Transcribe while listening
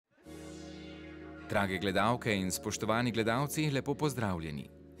Drage gledalke in spoštovani gledalci, lepo pozdravljeni.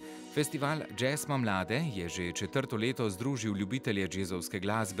 Festival Jazz mlade je že četrto leto združil ljubitelje jazzovske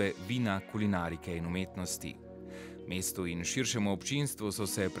glasbe, vina, kulinarike in umetnosti. Mestu in širšemu občinstvu so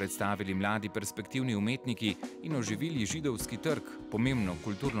se predstavili mladi perspektivni umetniki in oživili židovski trg, pomembno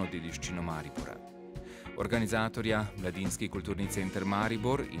kulturno dediščino Maribora. Organizatorja, Mladinski kulturni center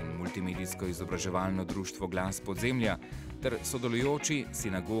Maribor in multimedijsko-izobraževalno društvo Glas podzemlja ter sodelujoči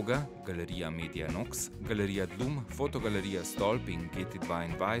Sinagoga, Galerija Media Nox, Galerija Fotogalerija Stolp in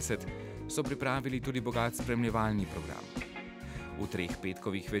GT22 so pripravili tudi bogat spremljevalni program. V treh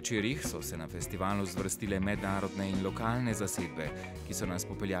petkovih večerih so se na festivalu zvrstile mednarodne in lokalne zasedbe, ki so nas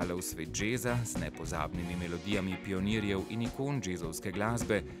popeljale v svet džeza z nepozabnimi melodijami pionirjev in ikon džezovske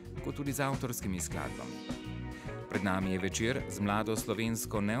glasbe, kot tudi z avtorskimi skladbami. Pred nami je večer z mlado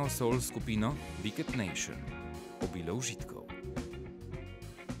slovensko neo-soul skupino Wckd Nation. Obilo užitkov.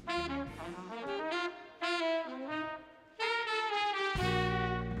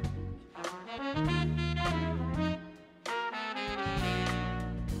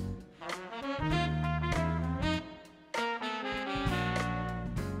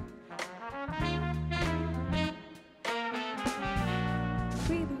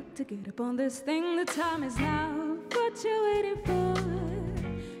 Get up on this thing, the time is now. What you waiting for?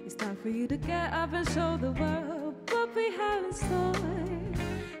 It's time for you to get up and show the world what we have in store.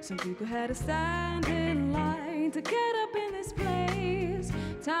 Some people had to stand in line to get up in this place.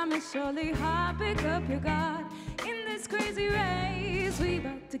 Time is surely hard, pick up your guard in this crazy race. We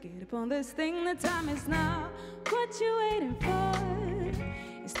about to get up on this thing, the time is now. What you waiting for?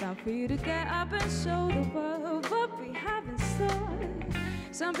 It's time for you to get up and show the world what we have in store.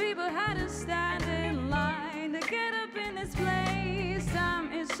 Some people had to stand in line to get up in this place. Time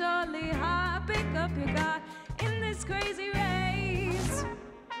is surely hard, pick up your guard in this crazy race.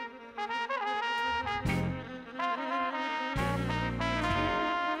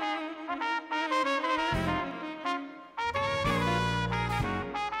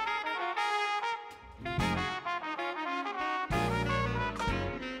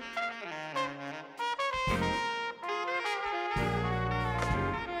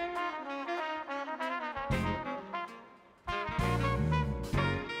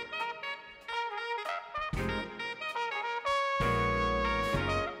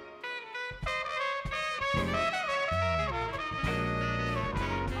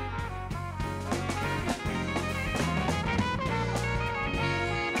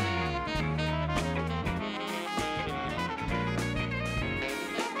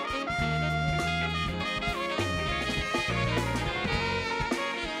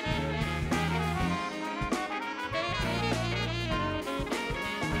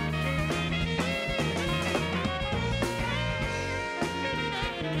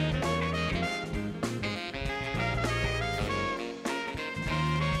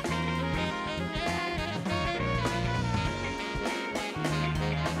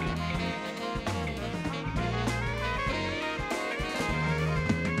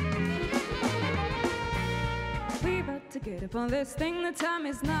 Get up on this thing, the time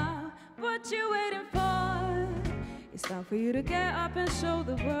is now. What you waiting for? It's time for you to get up and show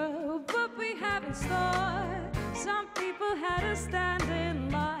the world what we have in store. Some people had to stand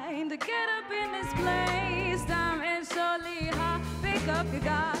in line to get up in this place. Time is surely hard, pick up your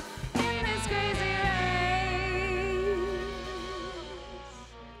guard in this crazy race.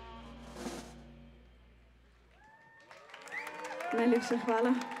 Najlepša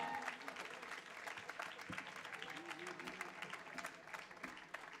hvala.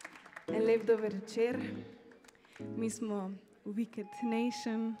 Lep dober večer. Mi smo Wckd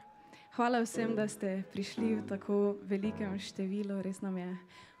Nation. Hvala vsem, da ste prišli v tako velikem številu. Res nam je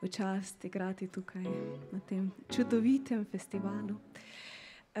v čast igrati tukaj na tem čudovitem festivalu.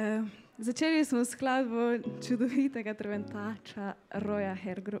 Začeli smo skladbo čudovitega trventača Roya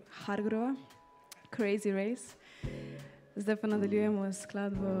Hargrova, Crazy Race. Zdaj pa nadaljujemo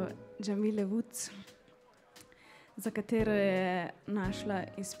skladbo Jamile Woods, za katero je našla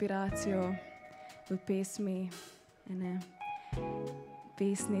inspiracijo v pesmi ene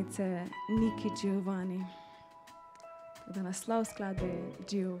pesnice Niki Giovanni. Tako naslov skladbe je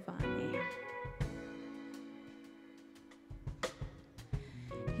Giovanni.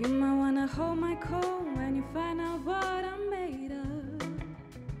 You might wanna hold my coat when you find out what I'm made of.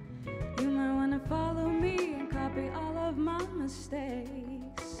 You might wanna follow me and copy all of my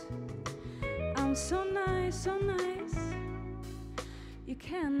mistakes. I'm so nice, so nice. You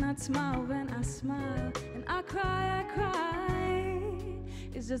cannot smile when I smile, and I cry, I cry.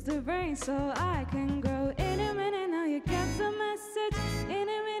 It's just the rain so I can grow. In a minute now you get the message. In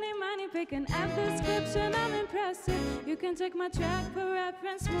a minute money pick an F description, I'm impressive. You can take my track for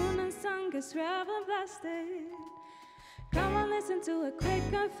reference, moon and sun gets travel blasted. Come on, listen to a quick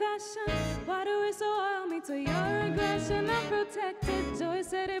confession. Water is so oil me to your aggression. I'm protected. Joy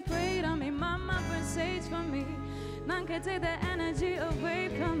said it prayed on me. Mama burned sage for me. None can take the energy away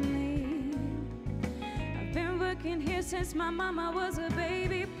from me. I've been working here since my mama was a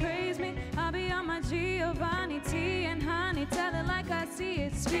baby. Praise me. I'll be on my Giovanni, tea and honey. Tell it like I see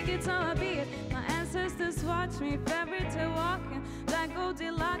it. Speak it so I be it. My ancestors watch me. Favorite to walking. Black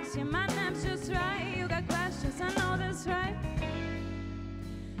Goldilocks. Yeah, my name's just right. You got questions, I know that's right.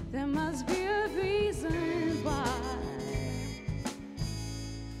 There must be a reason why.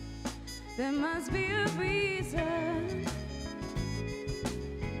 There must be a reason.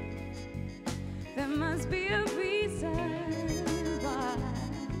 There must be a reason why.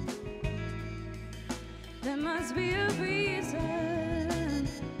 There must be a reason.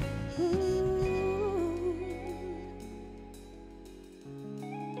 Ooh.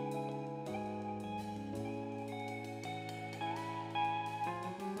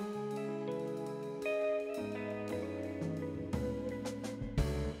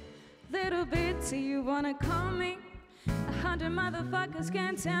 Little bit till you wanna call me. 100 motherfuckers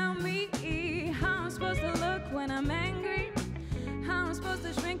can't tell me how I'm supposed to look when I'm angry, how I'm supposed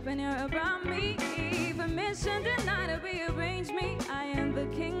to shrink when you're around me. Permission denied to rearrange me. I am the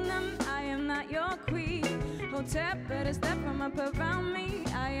kingdom, I am not your queen. Hotep, better step from up around me.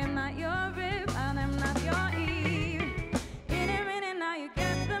 I am not your rib, I am not your Eve. Any minute now you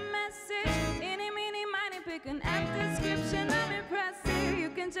get the message. Any meeny miny, pick an F description, I'm impressive. You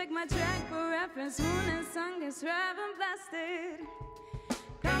can check my track for reference. Moon and sun gets travel blasted.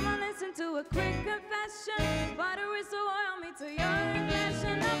 Come on, listen to a quick confession. Water is so oil me to your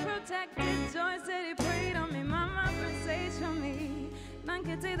aggression. I'm protected. Joy said he prayed on me. Mama burned sage for me. None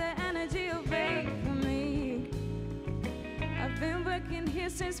can take the energy away from me. I've been working here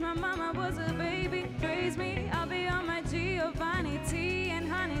since my mama was a baby. Praise me, I'll be on my Giovanni, tea and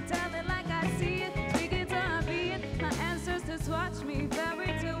honey. Tell it like I see it. Speak it till I be it. My ancestors watch me.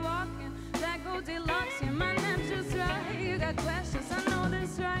 Buried to walking. Black Goldilocks, yeah, my name's just right. You got questions, I know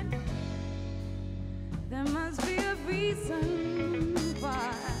that's right. There must be a reason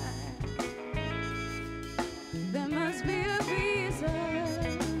why. There must be a reason.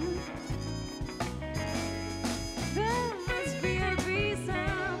 There must be a reason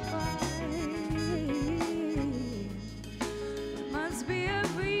why. There must be a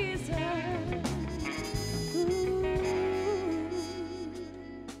reason. Ooh.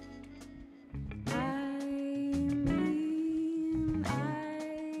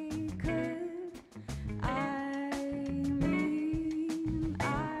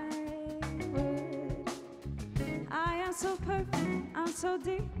 So perfect, I'm so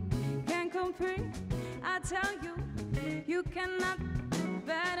deep, can't comprehend. I tell you, you cannot,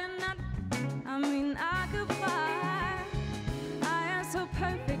 better not. I mean, I could fly. I am so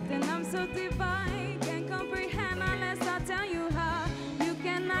perfect and I'm so divine. Can't comprehend unless I tell you how. You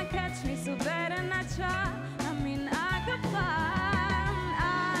cannot catch me, so better not try. I mean, I could fly.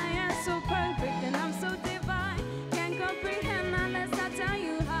 I am so perfect and I'm so divine. Can't comprehend unless I tell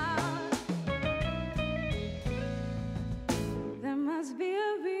you how. There must be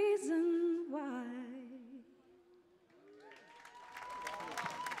a reason why.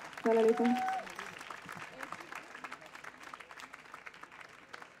 Hvala lepa.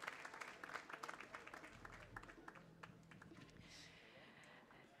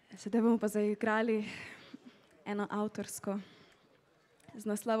 Sedaj bomo pa zaigrali eno avtorsko z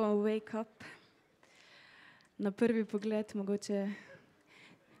naslovom Wake Up. Na prvi pogled mogoče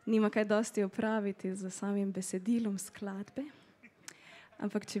nima kaj dosti opraviti z samim besedilom skladbe,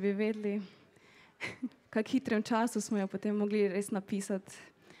 ampak če bi vedeli, v kak hitrem času smo jo potem mogli res napisati,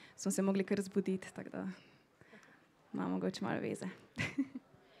 smo se mogli kar zbuditi, tako da ima mogoče malo veze.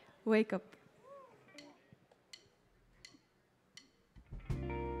 Wake up.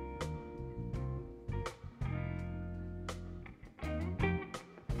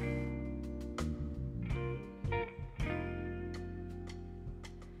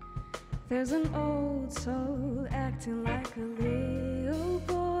 There's an old soul acting like a little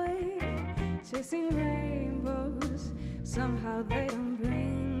boy, chasing rainbows, somehow they don't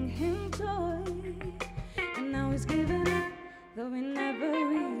bring him joy. And now he's giving up, though he never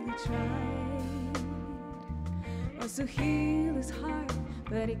really tried. Wants to heal his heart,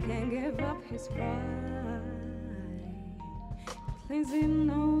 but he can't give up his pride. Claims he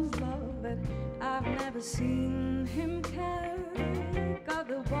knows love, but I've never seen him care. Got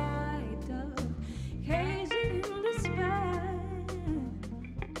the white dove caged in the sky.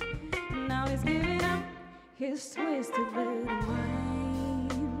 his twisted little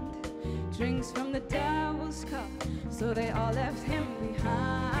mind. Drinks from the devil's cup, so they all left him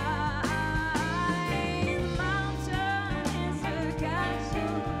behind. The mountain is a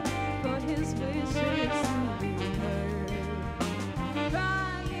castle for his wishes to be heard,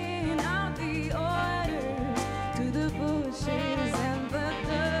 crying out the orders to the bushes and the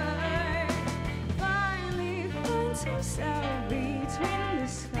dirt. Finally finds himself between the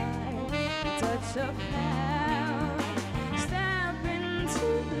sky and touch of hell. Step into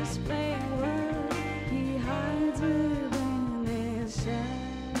this playing world he hides within his shell.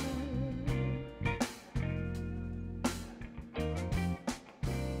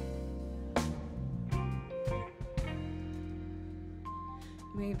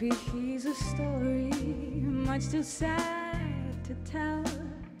 Maybe he's a story much too sad to tell.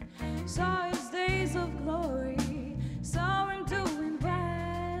 Saw his days of glory, saw him doing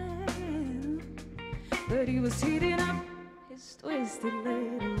well, but he was heating up his twisted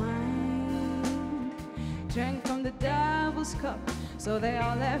little mind. Drank from the devil's cup, so they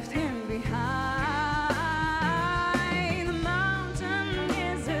all left him behind. The mountain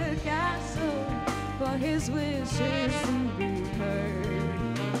is a castle for his wishes to be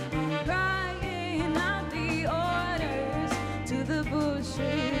heard, crying out the orders to the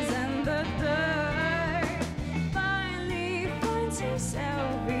bushes and the dirt. Finally finds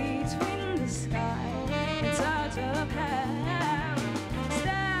himself between the sky and touch of hell.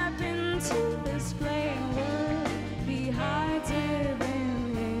 Step into this playing world he hides within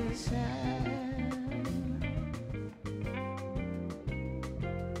his shell.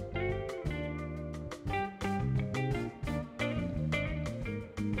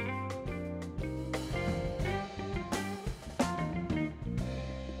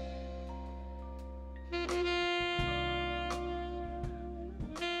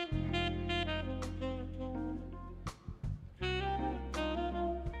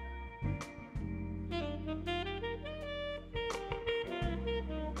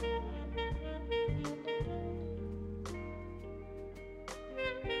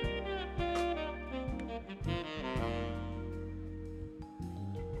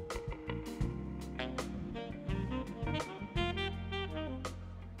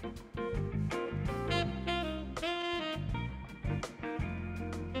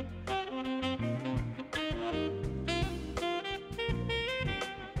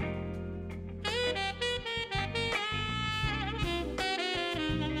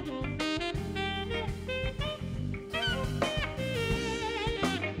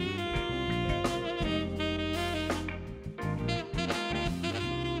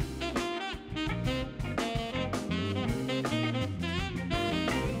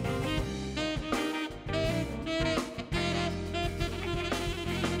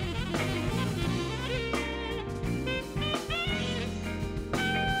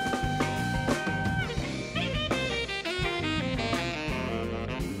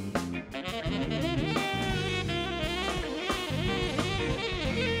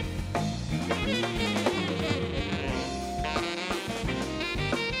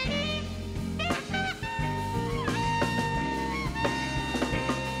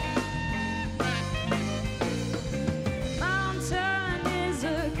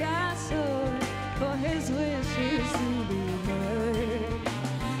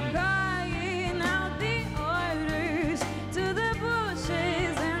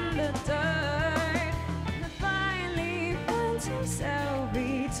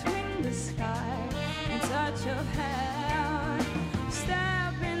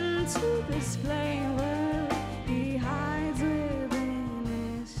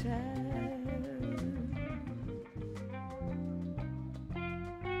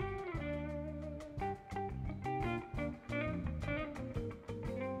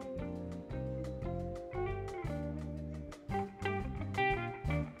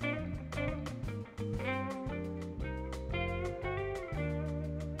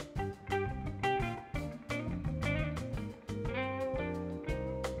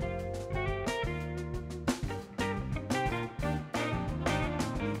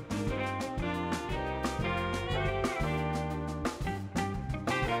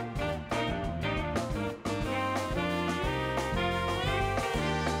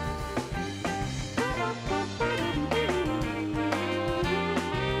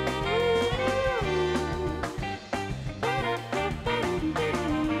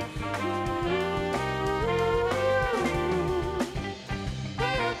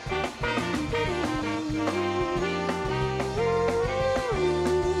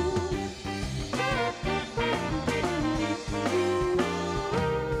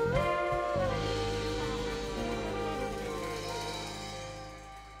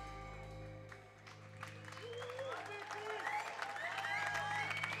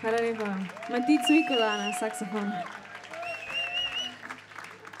 Hvala lepa. Matic Mikola na saksofon.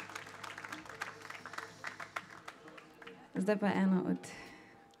 Zdaj pa eno od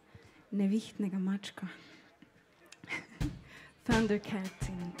nevihtnega mačka. Thundercat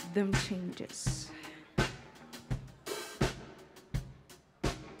in Them Changes.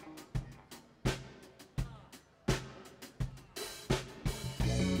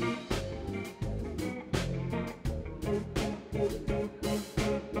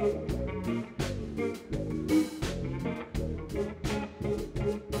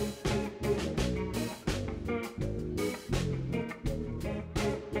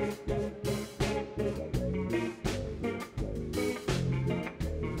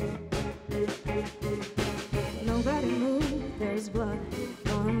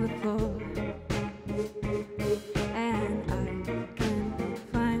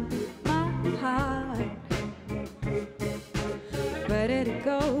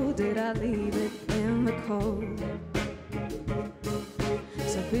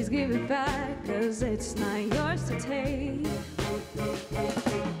 It's not yours to take.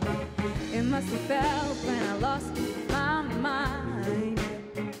 It must have felt when I lost my mind,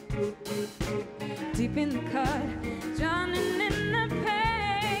 deep in the cut, drowning in the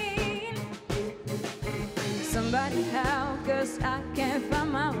pain. Somebody help, 'cause I can't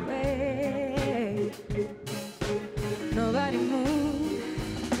find my way. Nobody move,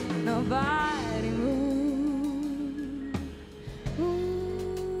 nobody move.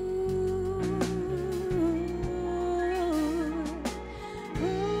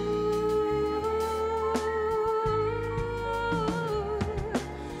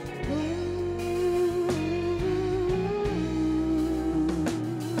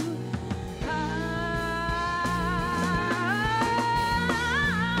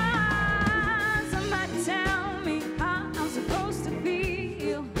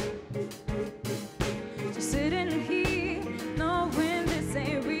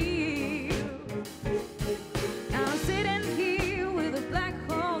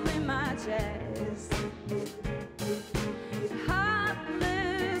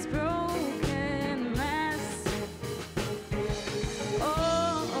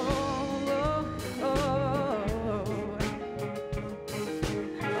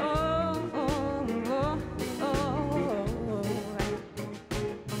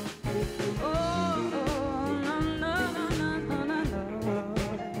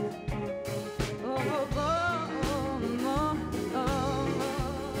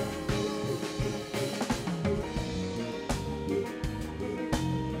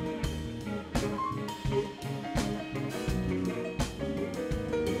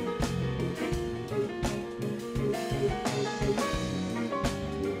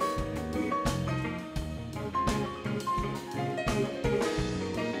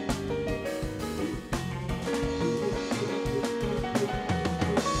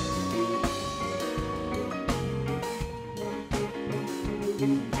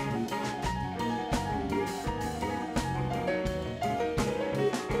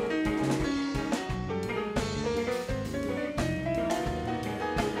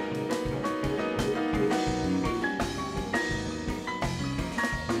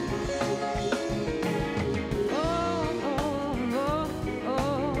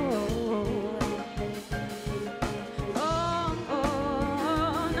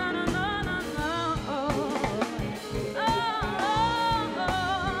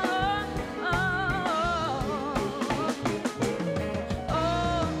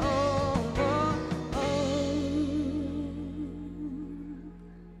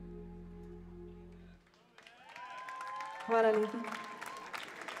 Hvala lepa.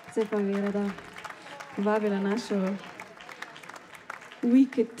 Zdaj pa bi rada povabila našo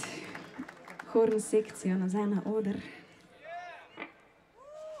Wckd horn sekcijo nazaj na oder.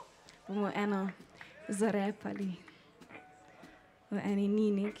 Bomo eno zarepali v eni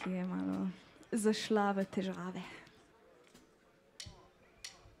Nini, ki je malo zašla v težave.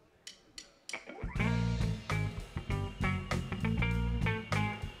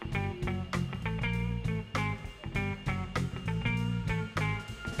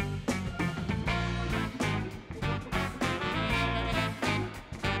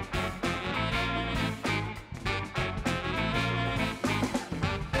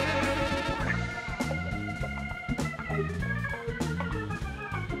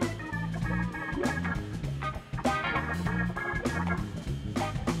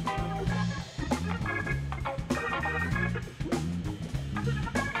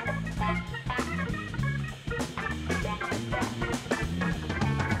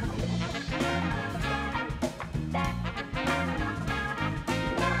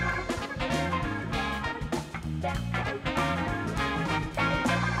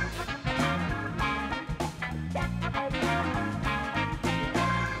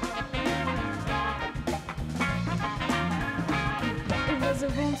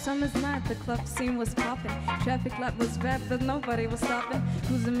 was a warm summer's night, the club scene was popping. Traffic light was red, but nobody was stopping.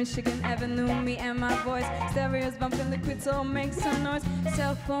 Cruising Michigan Avenue, me and my boys. Stereos bumping, liquid soul makes some noise.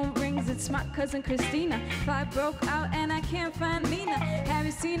 Cell phone rings, it's my cousin Christina. Fire broke out and I can't find Nina. Have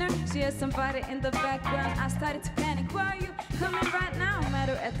you seen her? She has somebody in the background. I started to panic. Where are you? Coming right now. Met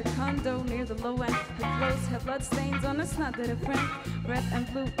her at the condo near the low end. Her clothes have blood stains on her snot that her friend. Red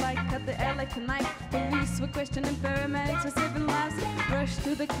and blue light cut the air like a knife. Police were questioning, paramedics were saving lives. Rushed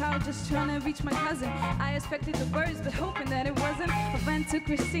through the crowd just trying to reach my cousin. I expected the words but hoping that it wasn't. I went to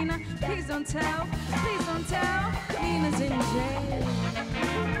Christina, please don't tell, please don't tell. Nina's in jail.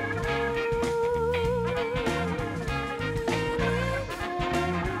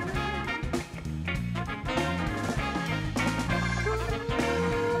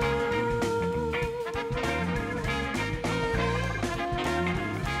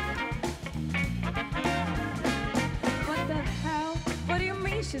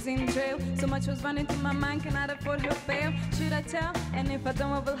 She's in jail. So much was running through my mind, cannot afford her bail. Should I tell? And if I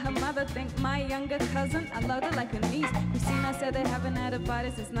don't, what will her mother think? My younger cousin, I loved her like a niece. Christina said they haven't had a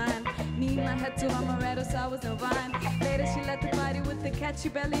party since 9. Nina had 2 amarettos, so I was no wine. Later she left the party with the cat she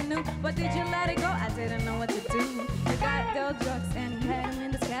barely knew. But did you let it go? I didn't know what to do. The guy dealt drugs and he had him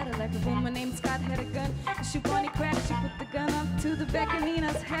in his Cadillac. A woman named Scott had a gun. She wanted crack, she put the gun up to the back of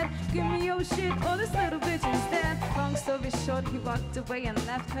Nina's head. Give me your shit, or this little bitch instead. Long story short, he walked away and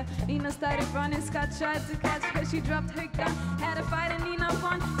left her. Nina started running, Scott tried to catch her. She dropped her gun, had a fight and Nina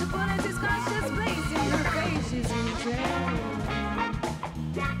won. The bullet is gone, she's blazing her face. She's in jail.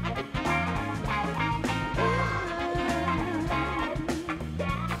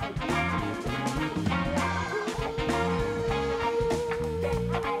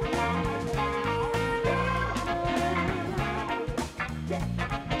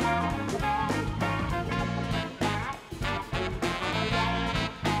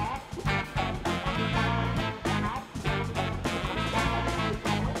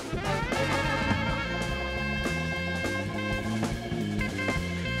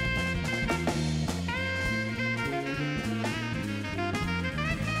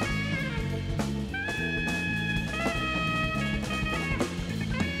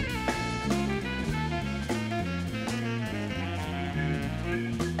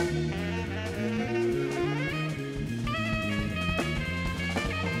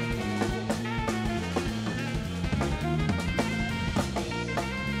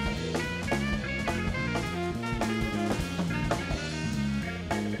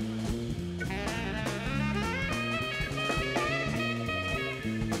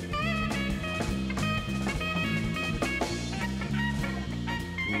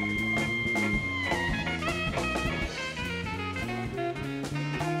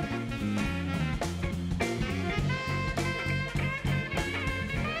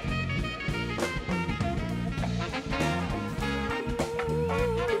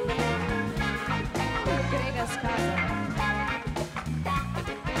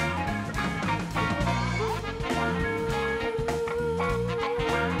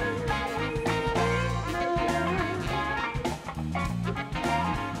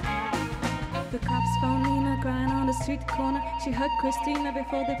 Street corner, she hugged Christina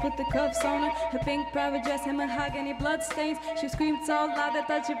before they put the cuffs on her. Her pink private dress and mahogany blood stains. She screamed so loud they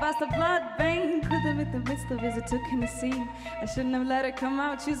thought she burst a blood vein. Could have hit the pistol visitor in the scene. I shouldn't have let her come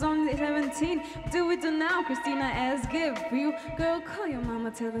out, she's only 17. Do we do now? Christina asked, give you. Girl, call your mama,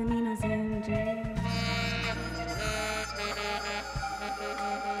 tell her Nina's in jail.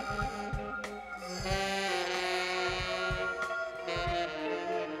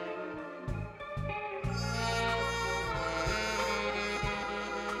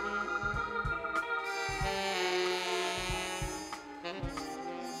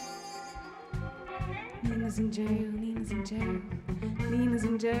 Nina's in jail, Nina's in jail. Nina's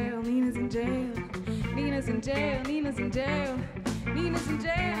in jail, Nina's in jail. Nina's in jail, Nina's in jail. Nina's in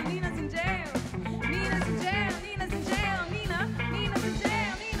jail, Nina's in jail. Nina's in jail, Nina's in jail. Nina, Nina's in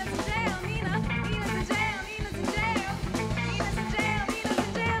jail, Nina's in jail. Nina, Nina's in jail, Nina's in jail. Nina's in jail, Nina's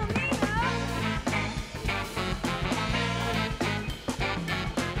in jail. Nina.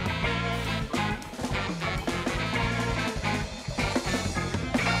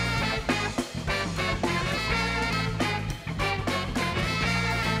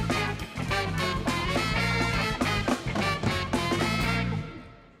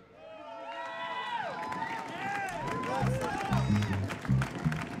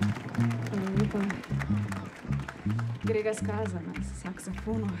 Grega Skaza na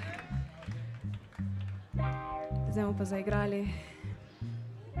saksofonu. Zdaj bomo pa zaigrali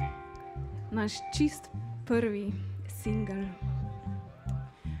naš čist prvi singel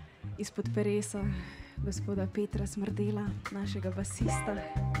izpod peresa gospoda Petra Smrdela, našega basista.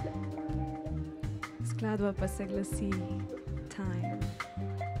 Skladba pa se glasi Time.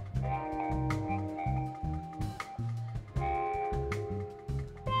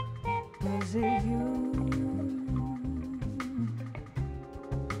 Was it you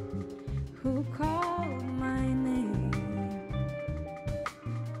who called my name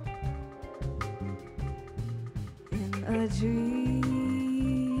in a dream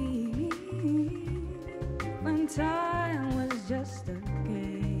when time was just a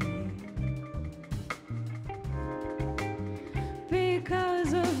game?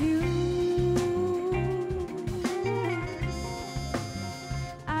 Because of you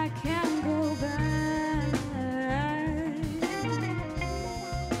I can't go back.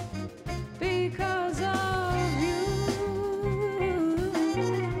 Because of you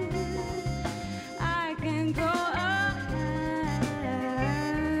I can go ahead.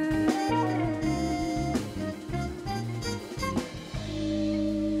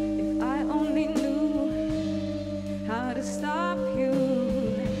 If I only knew how to stop you,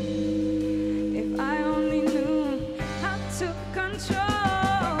 if I only knew how to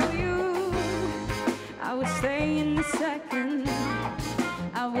control you, I would stay in the second,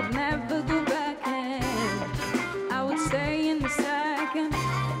 I would never go back, and I would stay in the second,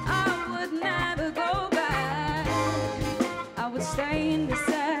 I would never go back. I would stay in the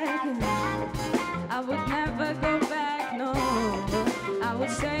second, I would never go back, no. I would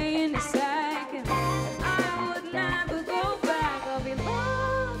stay in the second, I would never go back. I'll be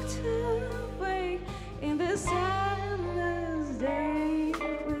locked away in this endless day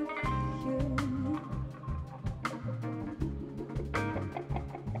with you.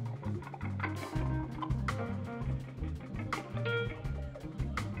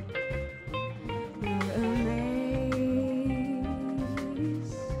 You're a maze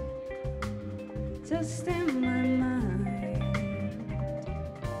just in my mind.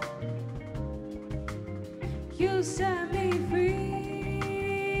 You set me free,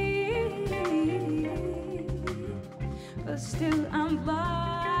 but still I'm blind.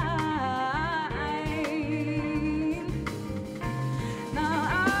 Now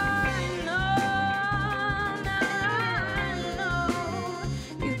I know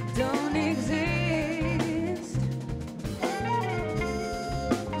you don't exist.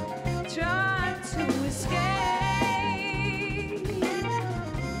 Try to escape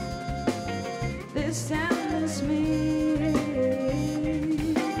this endless maze.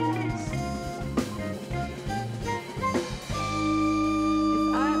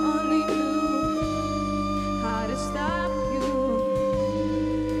 If I only knew how to stop you,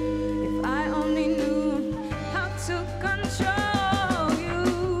 if I only knew how to control you,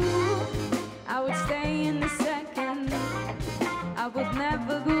 I would stay in the second, I would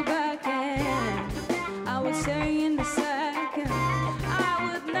never go back, and I would stay in the second, I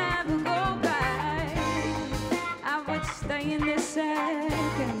would never go back.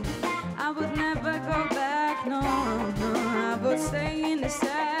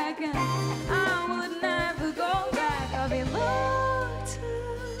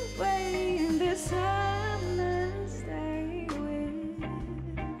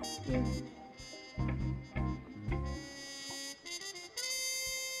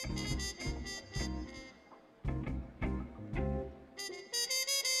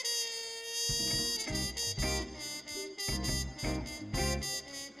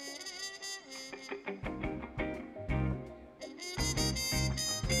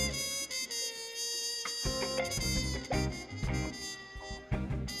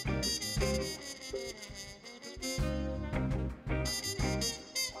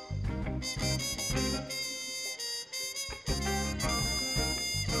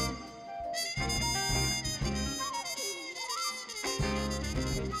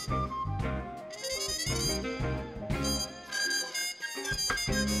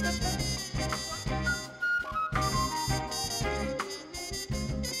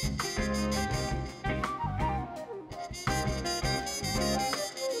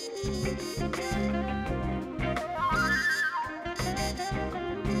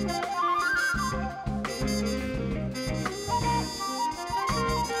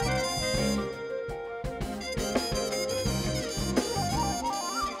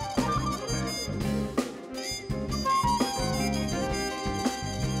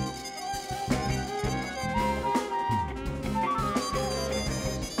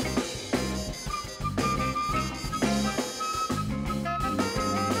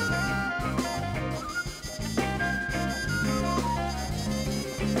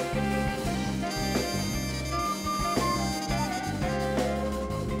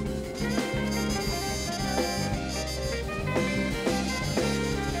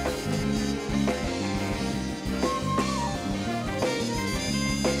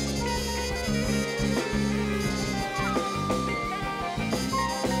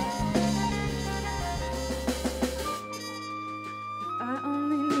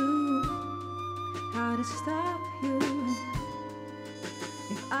 to stop you.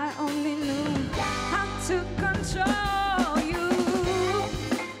 If I only knew how to control you,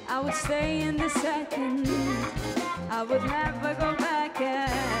 I would stay in the second. I would never go back, yeah.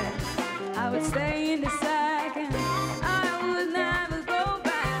 I would stay in the second. I would never go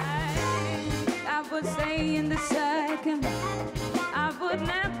back. I would stay in the second. I would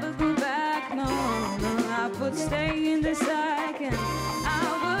never go back, no, no. I would stay in the second. I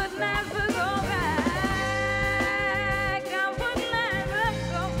would never go back. I would never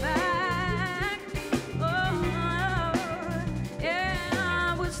go back. Oh, yeah,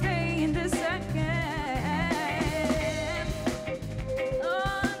 I would stay in the second.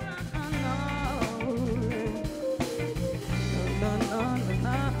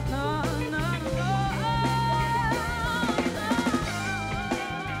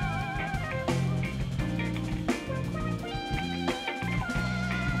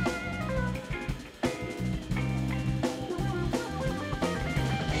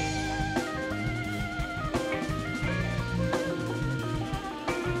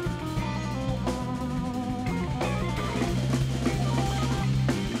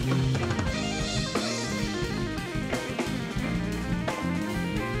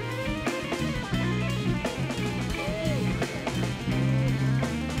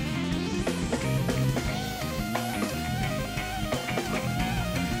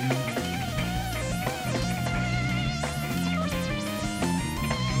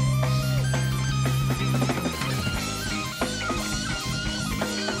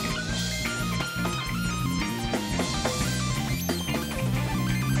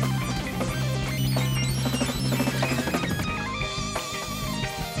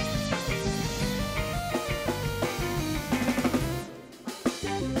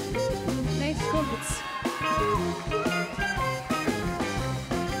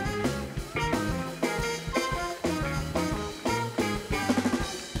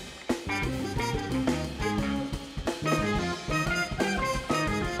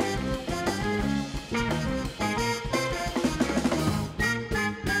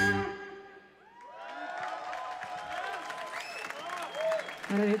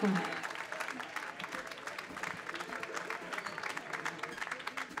 Hvala lepa.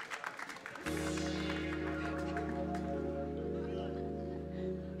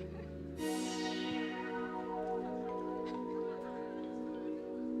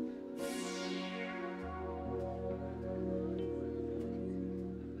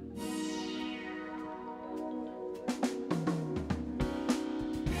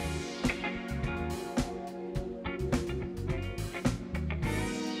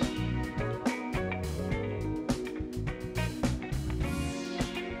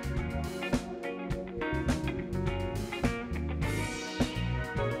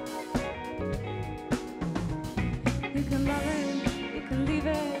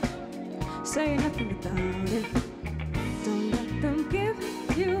 Say nothing without it. Don't let them give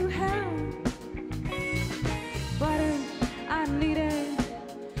you hell. But I need it.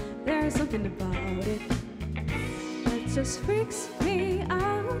 There is something about it that just freaks me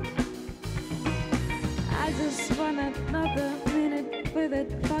out. I just want another minute with it.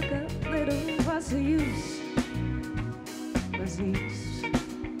 Fuck a little, what's the use? What's the use?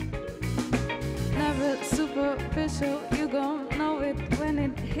 Never superficial, you gon' know it when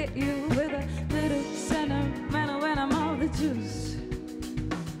it hit you with a little sentimental when I'm all the juice.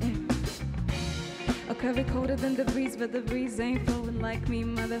 Yeah. A curvy colder than the breeze, but the breeze ain't flowing like me,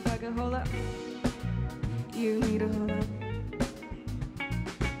 motherfucker. Hold up, you need to hold up.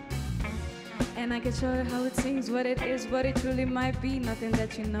 And I can show you how it seems, what it is, what it truly might be, nothing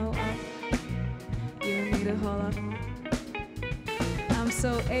that you know of. You need to hold up. I'm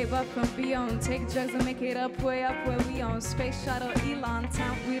so able from beyond. Take drugs and make it up where we on. Space shuttle, Elon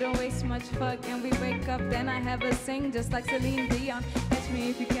town. We don't waste much fuck and we wake up. Then I have a sing just like Celine Dion. Catch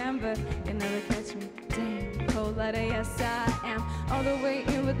me if you can, but you never catch me. Damn, cold blooded, yes I am. All the way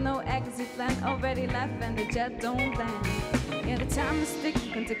in with no exit plan. Already left and the jet don't land. Yeah, the time is thick.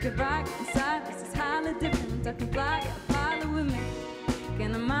 You can take a ride inside. This is highly different. I can fly, follow with me.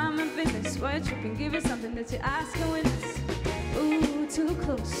 Can I mind my business? Why you tripping? Give you something that your eyes can witness. Ooh, too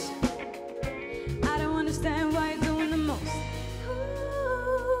close. I don't understand why you're doing the most. Ooh,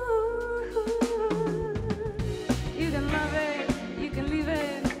 you can love it, you can leave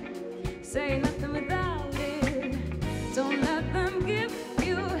it. Say nothing without it. Don't let them give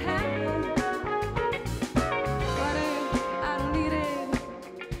you hell. But I don't need it.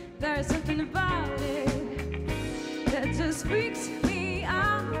 There is something about it that just freaks me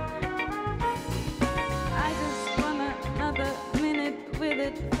out. I just want another minute with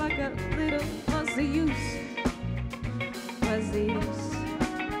it. if I got little, what's the use? What's the use?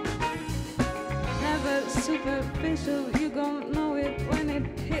 Never superficial, you gon' know it when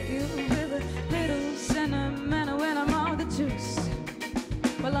it hit you with a little sentimental when I'm all the juice.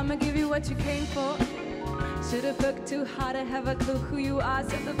 Well, I'ma give you what you came for. Should've looked too hard to have a clue who you are.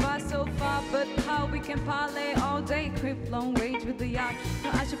 Set the bar so far, but how we can parlay all day. Creep long range with the yacht.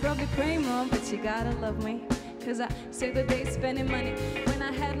 No, I should probably pray more, but you gotta love me. Cause I saved the day spending money. When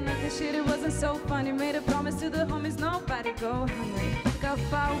I had nothing, shit, it wasn't so funny. Made a promise to the homies, nobody go hungry. Look how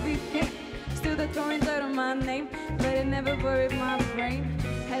far we came. Still they're throwing dirt on my name, but it never worried my brain.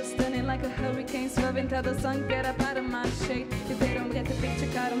 Head stunning like a hurricane, swerving till the sun get up out of my shade. If they don't get the picture,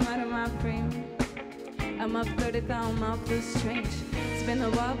 cut them out of my frame. I'm up 30,000 miles plus strange. It's been a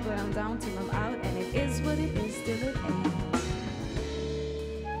while, but I'm down till I'm out, and it is what it is till it ain't.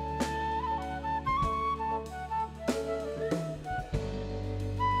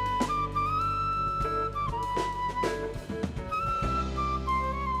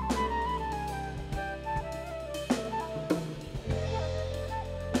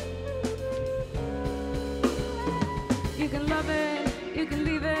 You can love it, you can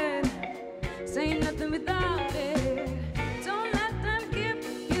leave it, say nothing without it. Don't let them give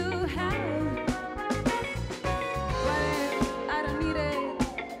you hell. What if I don't need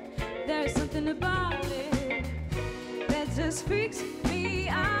it? There's something about it that just freaks me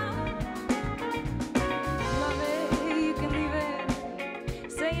out. Love it, you can leave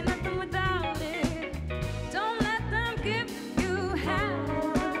it, say nothing without it. Don't let them give you hell.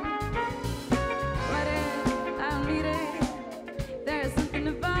 What if I don't need it? There's something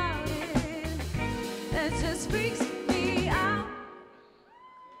about it that just freaks me out.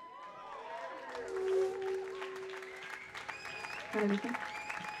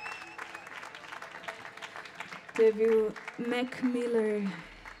 Debut Mac Miller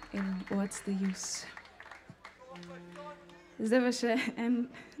in What's the Use. Zdaj še en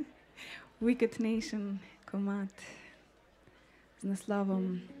Wckd Nation komad z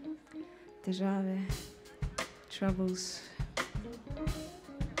naslovom Težave, Troubles.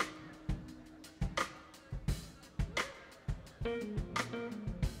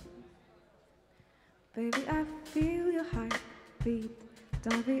 Baby, I feel your heartbeat.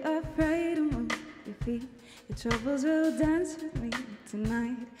 Don't be afraid to move your feet. Your troubles will dance with me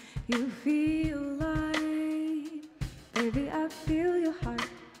tonight. You feel light. Baby, I feel your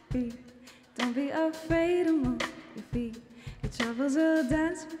heartbeat. Don't be afraid to move your feet. Your troubles will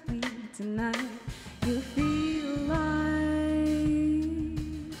dance with me tonight. You feel light.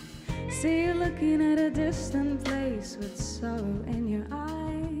 See you looking at a distant place with sorrow in your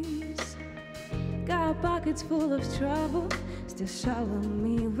eyes. Got pockets full of trouble, still shower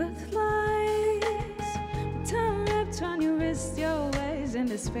me with lies. Time wrapped on your wrist, your ways in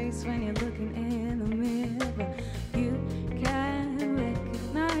the space when you're looking in the mirror. You can't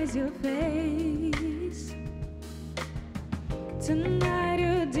recognize your face. Tonight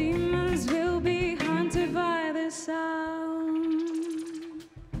your demons will be haunted by the sound.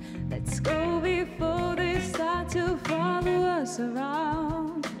 Let's go before they start to follow us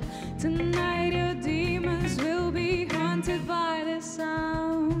around. Tonight your demons will be haunted by the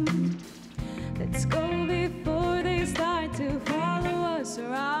sound. Let's go before they start to follow us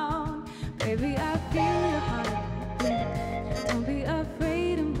around. Baby, I feel your heartbeat. Don't be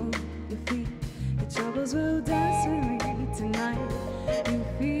afraid to move your feet. Your troubles will dance with me tonight. You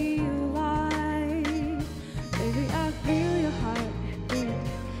feel light. Baby, I feel your heartbeat.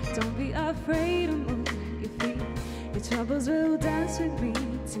 Don't be afraid to move your feet. Your troubles will dance with me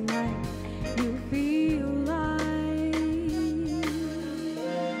tonight. You feel light.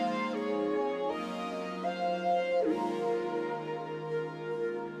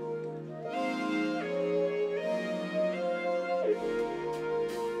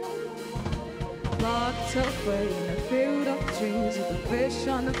 Locked away in a field of dreams with a fish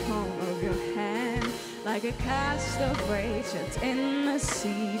on the palm of your hand. Like a castaway trapped in the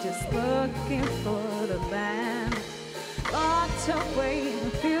sea, just looking for the land. Locked away in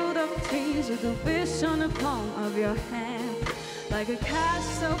a field of dreams with a fish on the palm of your hand. Like a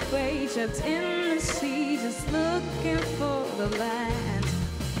castaway trapped in the sea, just looking for the land.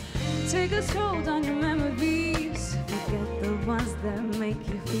 Take a stroll down your memories, forget the ones that make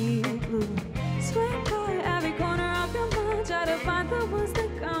you feel blue. Swing by every corner of your mind, try to find the ones that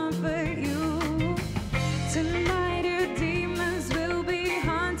comfort you. Tonight your demons will be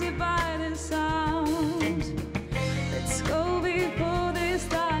haunted by the sound. Let's go before they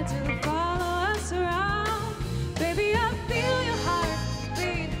start to follow us around. Baby, I feel your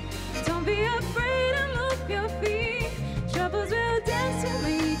heartbeat. Don't be afraid to move your feet. Troubles will dance with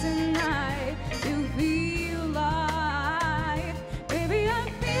me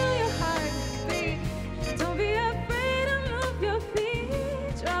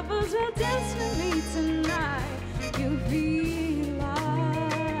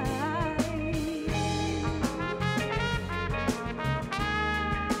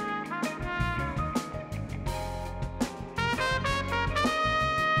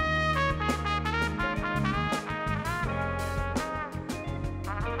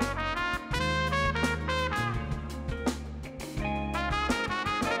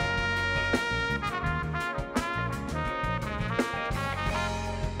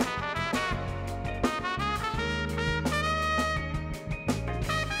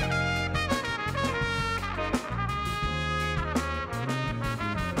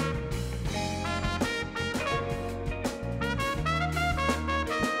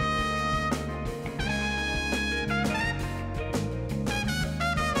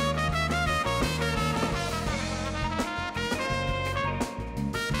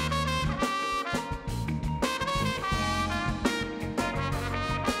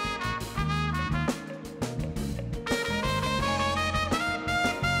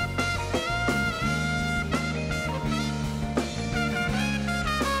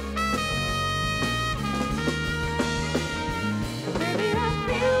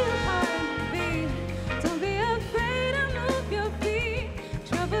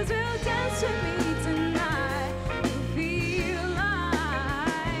dance with me tonight, you feel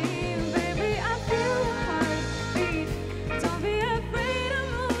alive. Baby, I feel your heartbeat. Don't be afraid to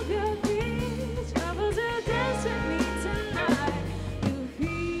move your feet. Trouble to dance with me tonight, you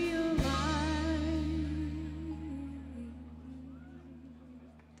feel alive.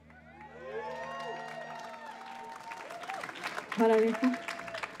 Hvala lepa.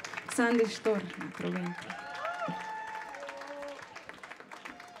 Sandi Štor na trobenti.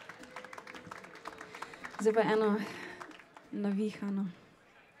 Zdaj pa eno navihano.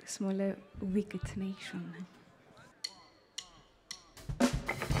 Smo le Wckd Nation.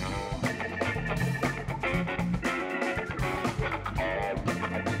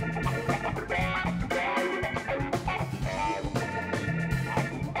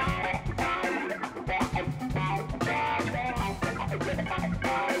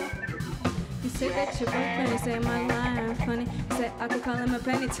 Say that your boyfriend, you say my line funny. You say I could call him up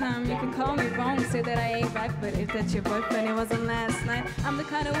anytime, you can call me wrong. You say that I ain't right, but if that's your boyfriend, it wasn't last night. I'm the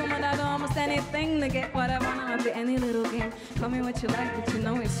kind of woman I'll do almost anything to get what I want. I'll play any little game. Call me what you like, but you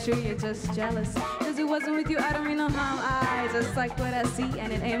know it's true, you're just jealous. Cause it wasn't with you, I don't mean no harm. I just like what I see,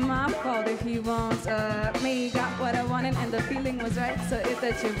 and it ain't my fault if he wants me. Got what I wanted, and the feeling was right. So if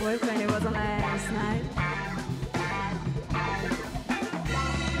that's your boyfriend, it wasn't last night.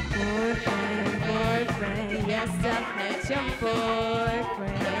 Boyfriend, yes, I've met your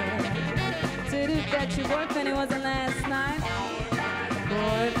boyfriend. Said if that's your boyfriend, it wasn't last night.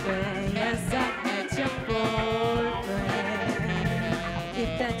 Boyfriend, yes, I've met your boyfriend. If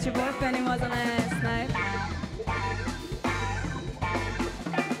that's your boyfriend, it wasn't last night.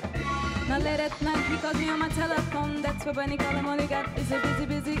 Now late at night, he calls me on my telephone. That's what Bunny call him, all he got is a busy,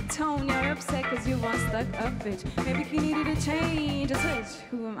 busy tone. You're upset cause you want stuck up, bitch. Maybe he needed a change, a switch.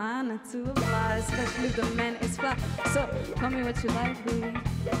 Who am I not to apply, especially if the man is fly. So, call me what you like, baby.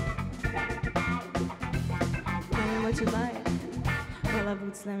 Call me what you like. Well, I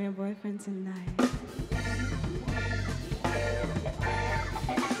boot slam your boyfriend tonight.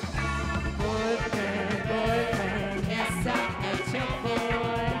 Boyfriend, boyfriend, yes, I met your boyfriend.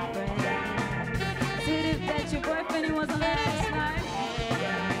 Your boyfriend, it wasn't last night.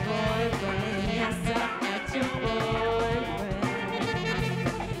 Boyfriend, yes, I met your boyfriend.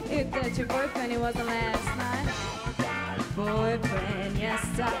 If that's your boyfriend, it wasn't last night. Boyfriend,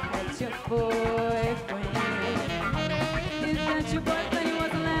 yes, I met your boyfriend. If that's your boyfriend, it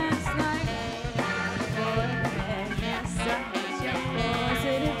wasn't last night. Boyfriend, yes, I met your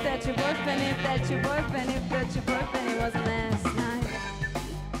boyfriend. If that's your boyfriend, if that's your boyfriend, if that's your boyfriend, it wasn't last night.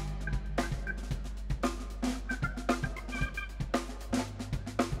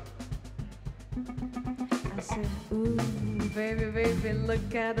 Ooh, baby, baby,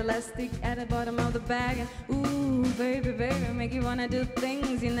 look at the elastic at the bottom of the bag. And ooh, baby, baby, make you wanna do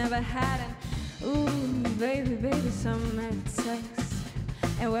things you never had. And ooh, baby, baby, some sex.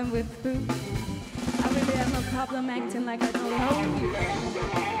 And when we're through, I really have no problem acting like I don't know you.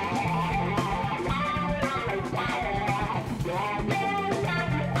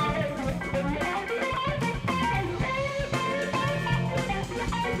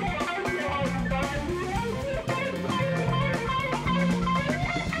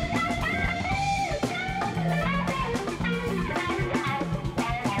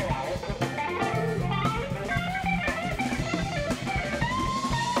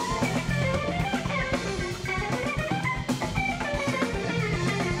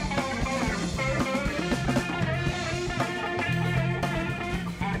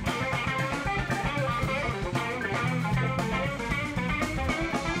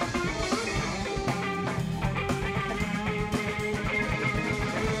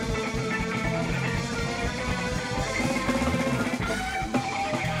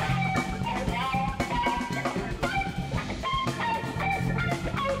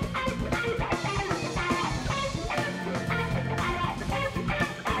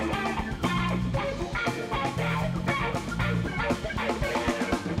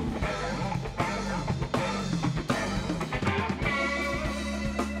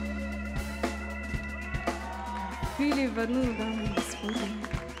 Varnuda, gospodin.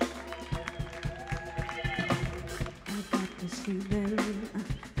 I got this feeling,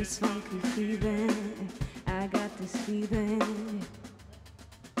 this funky feeling. I got this feeling.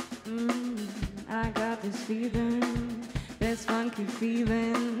 I got this feeling, this funky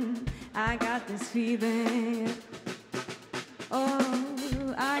feeling. I got this feeling.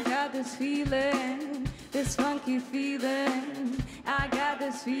 Oh, I got this feeling, this funky feeling. I got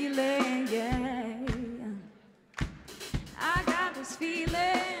this feeling, yeah. I got this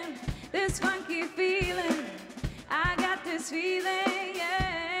feeling, this funky feeling. I got this feeling,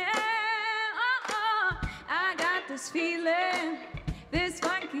 yeah. this feeling, this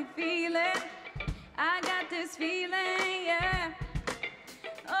funky feeling. I got this feeling, yeah.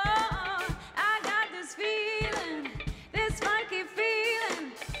 Oh, I got this feeling, this funky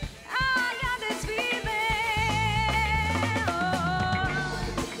feeling. I got this feeling.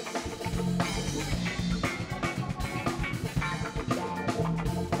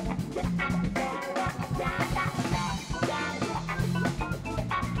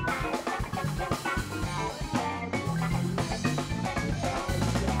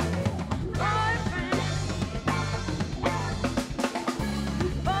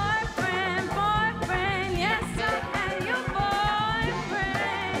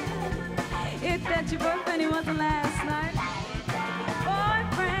 Your boyfriend, he wasn't last night.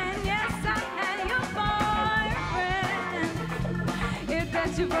 Boyfriend, yes, I had your boyfriend. If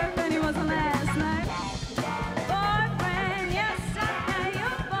that's your boyfriend, he wasn't last night. Boyfriend, yes, I had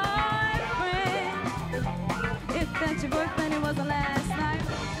your boyfriend. If that's your boyfriend, he wasn't last night.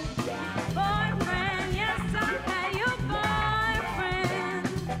 Boyfriend, yes, I had your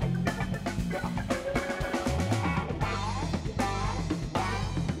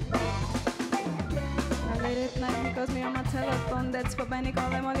Late at night, he calls me on my telephone. That's what Benny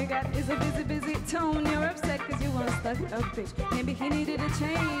call him. All you got is a busy, busy tone. You're upset cause you want stuck up, bitch. Maybe he needed a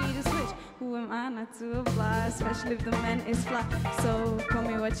change, a switch. Who am I not to apply, especially if the man is fly? So call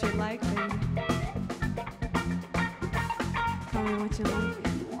me what you like, baby. Call me what you like.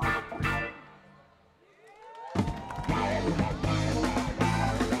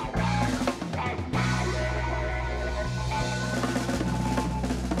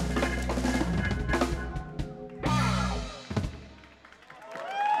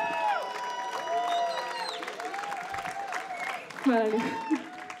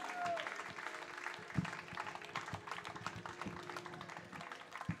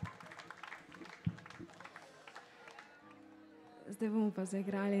 Zdaj bomo pa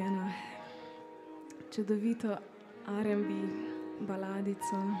zaigrali eno čudovito R&B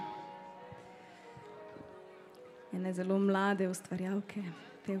baladico ene zelo mlade ustvarjalke,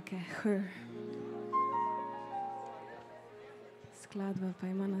 pevke Her. Skladba pa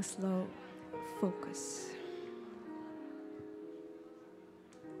ima naslov Focus.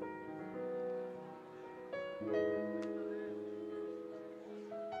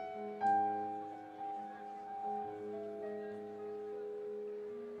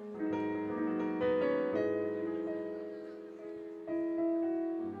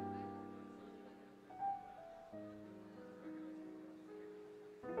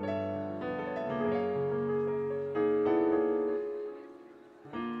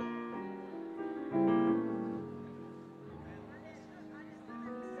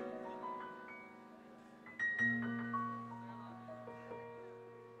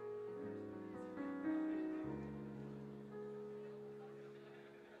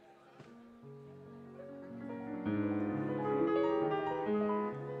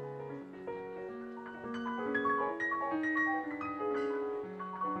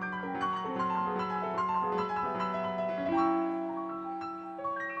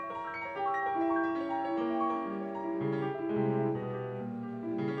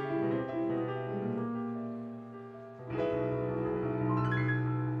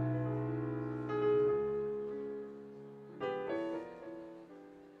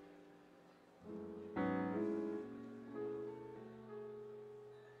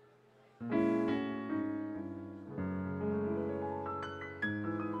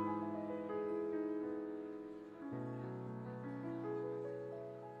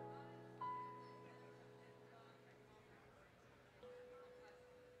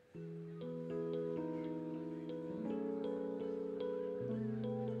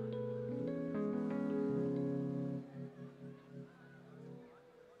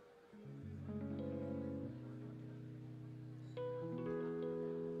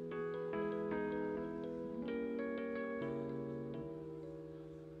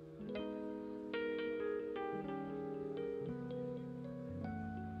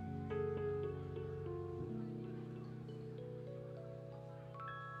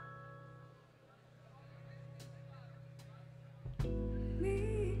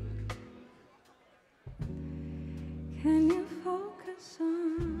 Can you focus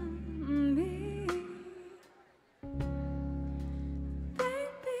on me?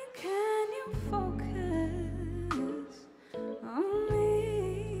 Baby, can you focus on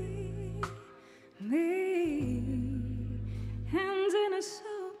me? Me, hands in a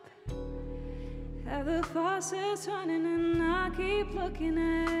soap, have the faucets running and I keep looking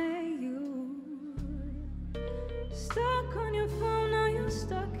at you. Stuck on your phone, now you're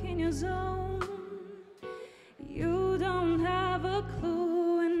stuck in your zone. You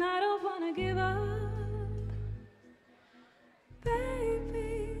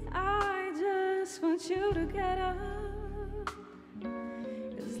you to get up.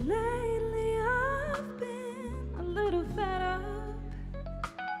 'Cause lately I've been a little fed up.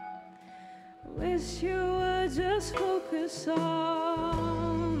 Wish you would just focus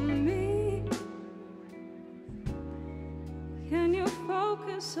on me. Can you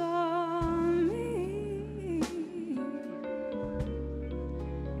focus on me?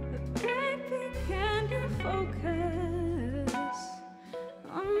 Baby, can you focus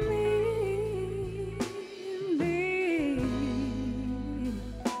on me?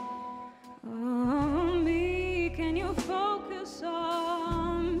 On me, can you focus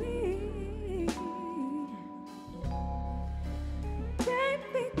on me?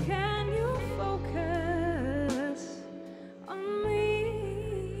 Baby, can you focus on me?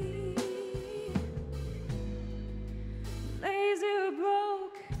 Lazy or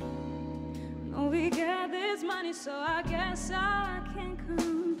broke, no, we got this money, so I guess I can't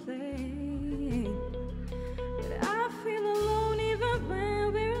complain. But I feel alone even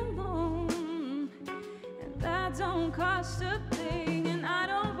when we're alone, and that don't cost a thing, and I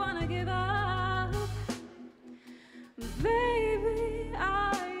don't wanna give up. Baby,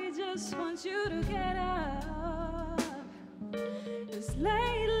 I just want you to get up. 'Cause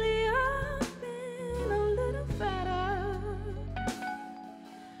lately I've been a little fed up.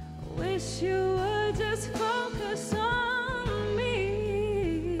 Wish you would just focus on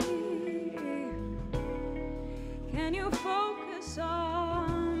me. Can you focus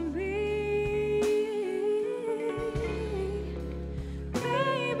on me?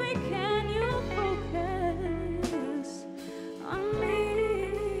 Baby, can you focus on me?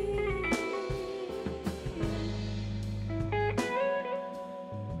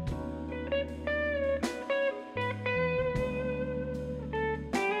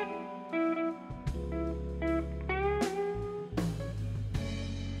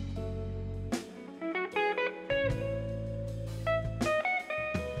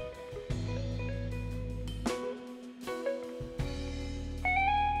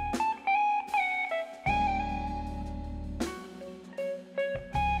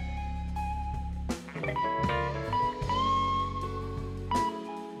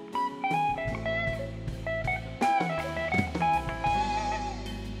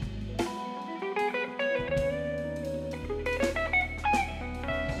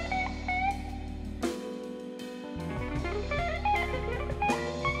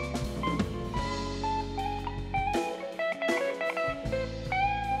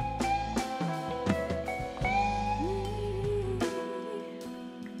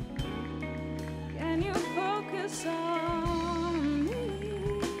 Can you focus on me?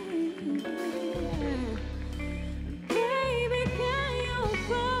 Baby, can you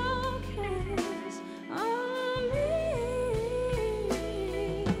focus on me?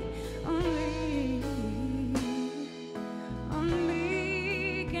 On me, on me.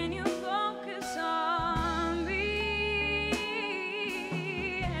 Can you focus on me?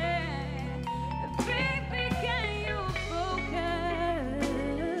 Baby, can you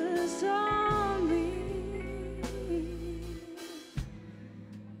focus on me?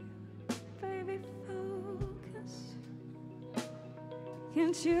 Baby, focus.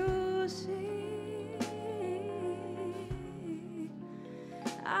 Can't you see?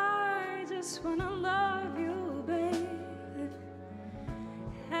 I just wanna love you, baby.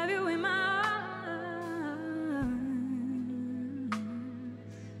 Have you in my arms.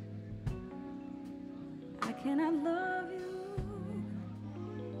 I cannot love you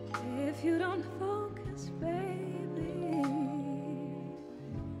if you don't focus, baby.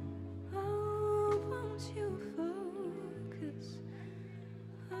 Oh, won't you focus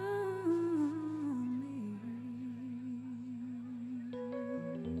on me?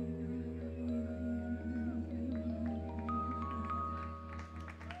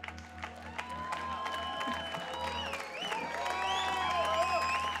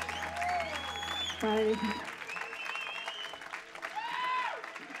 Bye.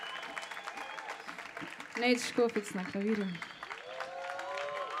 Neč Škofic na klavirju.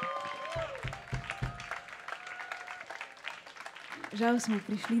 Žal smo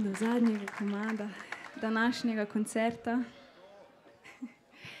prišli do zadnjega komada današnjega koncerta.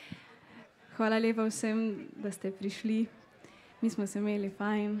 Hvala lepa vsem, da ste prišli. Mi smo se imeli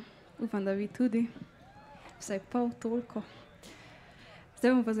fajn, upam, da vi tudi. Vsaj pol toliko.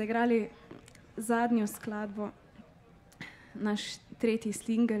 Zdaj bomo pa zaigrali zadnjo skladbo, naš tretji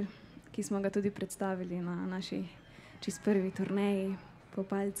singel, ki smo ga tudi predstavili na naši čisto prvi turneji po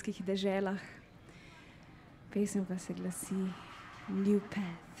baltskih deželah. Pesem pa se glasi New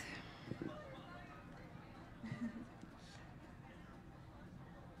Path.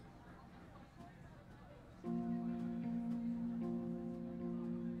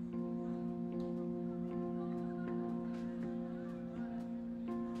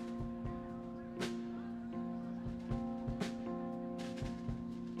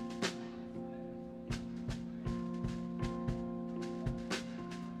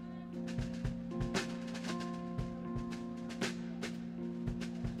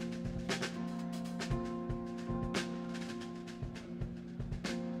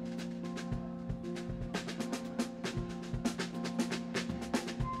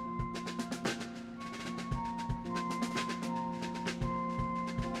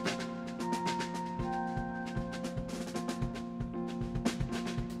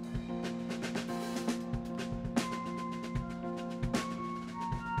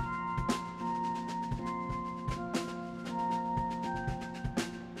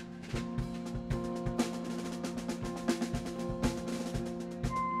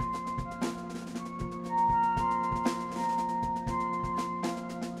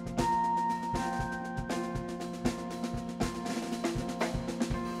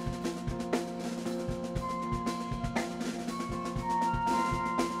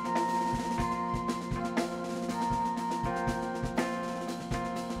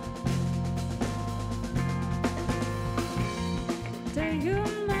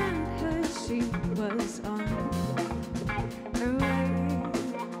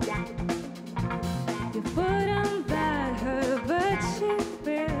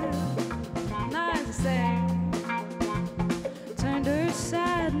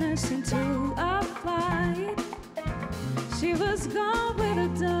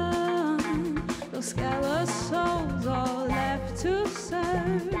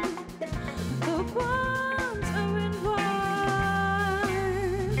 The ones are in one.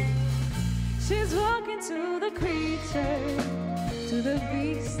 She's walking to the creature, to the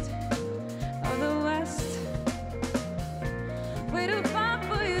beast of the west. Way too far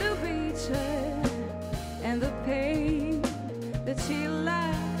for you to reach her, and the pain that she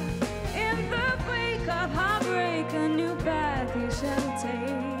left. In the wake of heartbreak, a new path you shall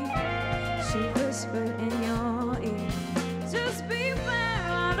take. She whispered in your ear, just beware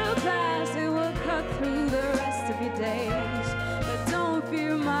of the past, it will cut through the rest of your days. But don't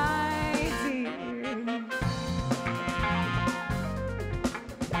fear, my dear.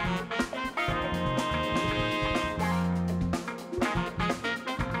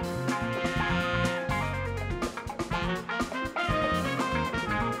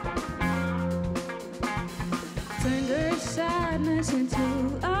 Turned her sadness into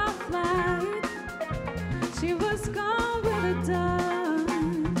a flight. She was gone with the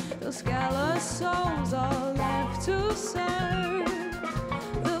dawn. Those scalloped souls all left to serve.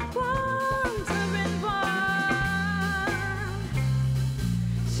 The ones are in one.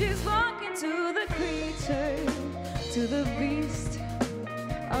 She's walking to the creature, to the beast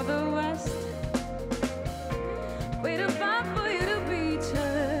of the west. Way too far for you to reach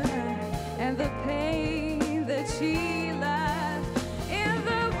her, and the pain that she left. In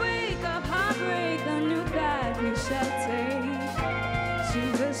the wake of heartbreak, a new path you shall take. She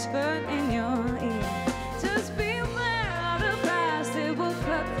whispered in your ear, just beware of the past, it will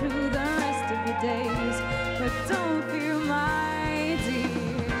cut through the rest of your days. But don't fear, my dear.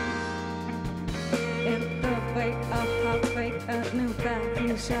 In the wake of heartbreak, a new path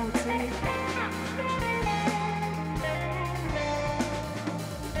you shall take.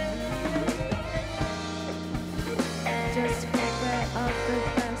 Just beware of the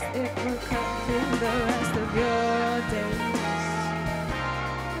past, it will cut through the rest of your days.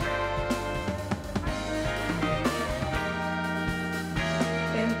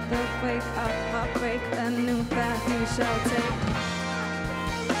 In the wake of heartbreak, a new path you shall take.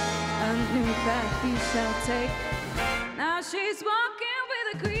 A new path you shall take. Now she's walking with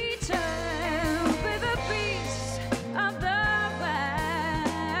a creature, with a beast of the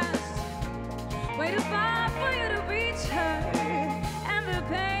west. Way too far for you to reach her, and the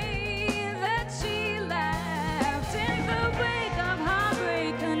pain that she left. In the wake of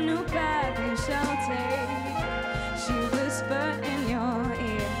heartbreak, a new path you shall take. She whispered in your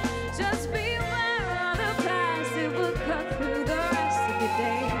ear, just beware of the past, it will cut through the rest of your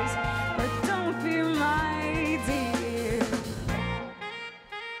days. But don't fear, my dear.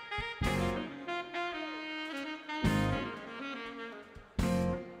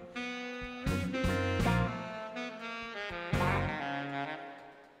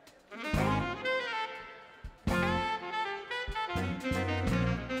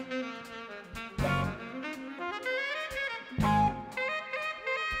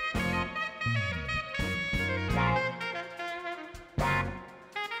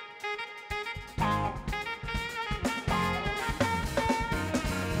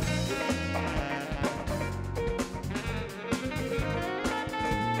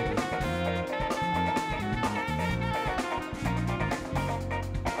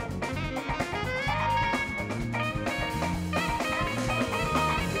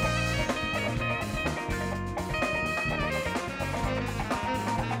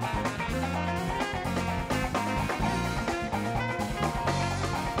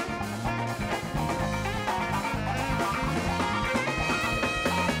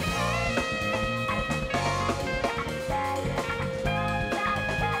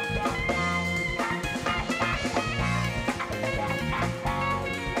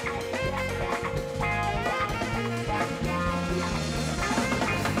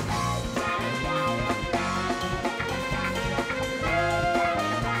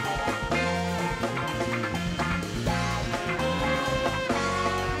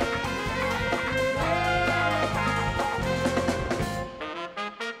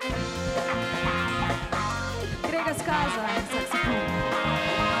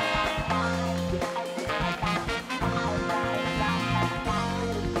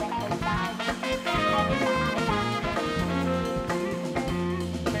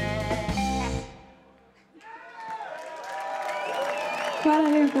 Hvala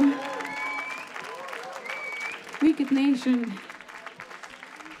lepo. Wckd Nation.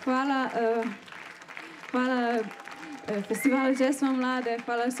 Hvala festivalu Jazz mlade,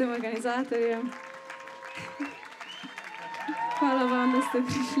 hvala vsem organizatorjem. Hvala vam, da ste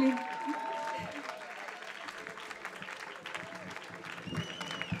prišli.